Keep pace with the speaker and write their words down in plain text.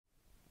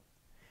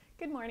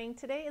Good morning.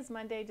 Today is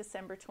Monday,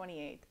 December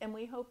 28th, and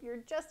we hope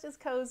you're just as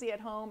cozy at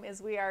home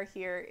as we are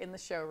here in the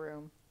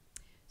showroom.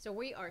 So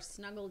we are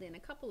snuggled in a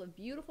couple of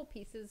beautiful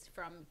pieces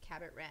from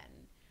Cabot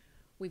Wrenn.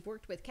 We've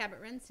worked with Cabot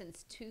Wrenn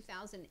since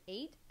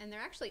 2008, and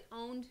they're actually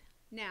owned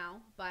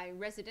now by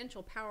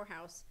residential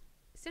powerhouse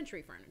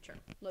Century Furniture,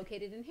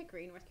 located in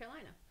Hickory, North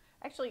Carolina.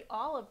 Actually,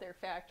 all of their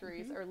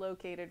factories are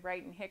located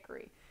right in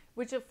Hickory,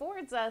 which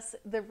affords us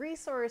the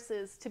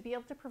resources to be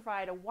able to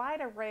provide a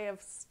wide array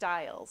of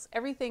styles.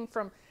 Everything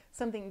from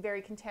something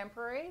very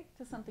contemporary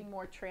to something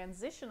more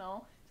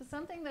transitional to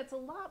something that's a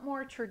lot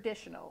more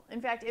traditional.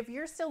 In fact, if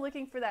you're still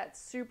looking for that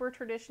super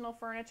traditional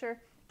furniture,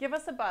 give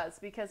us a buzz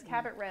because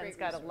Cabot Wrenn's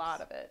got a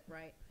lot of it.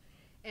 Right.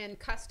 And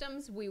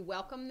customs, we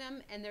welcome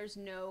them, and there's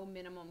no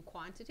minimum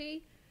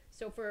quantity.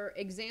 So for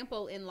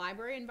example, in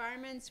library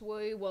environments,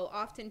 we will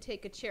often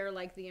take a chair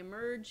like the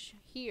Emerge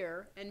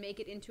here and make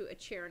it into a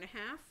chair and a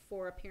half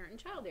for a parent and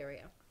child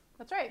area.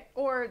 That's right.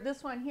 Or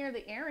this one here,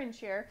 the Aaron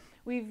chair,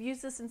 we've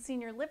used this in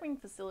senior living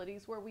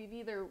facilities where we've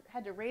either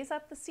had to raise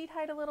up the seat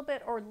height a little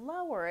bit or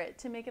lower it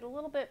to make it a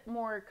little bit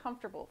more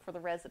comfortable for the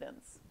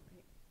residents.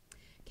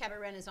 Cabot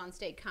Wrenn is on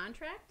state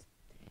contract,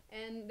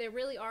 and they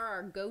really are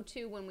our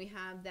go-to when we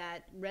have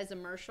that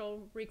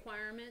residential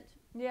requirement.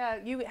 Yeah,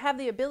 you have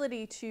the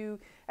ability to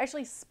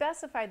actually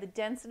specify the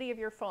density of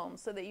your foam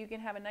so that you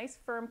can have a nice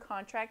firm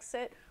contract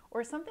sit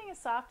or something as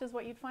soft as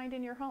what you'd find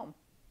in your home.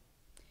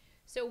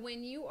 So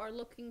when you are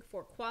looking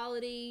for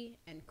quality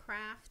and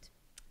craft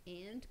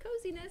and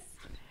coziness,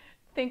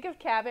 think of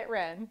Cabot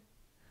Wrenn.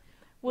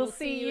 We'll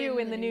see you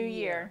in the new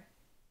year.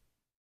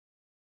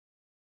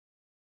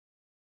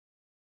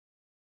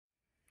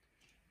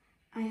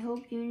 I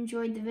hope you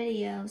enjoyed the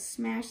video.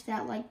 Smash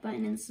that like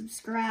button and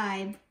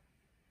subscribe.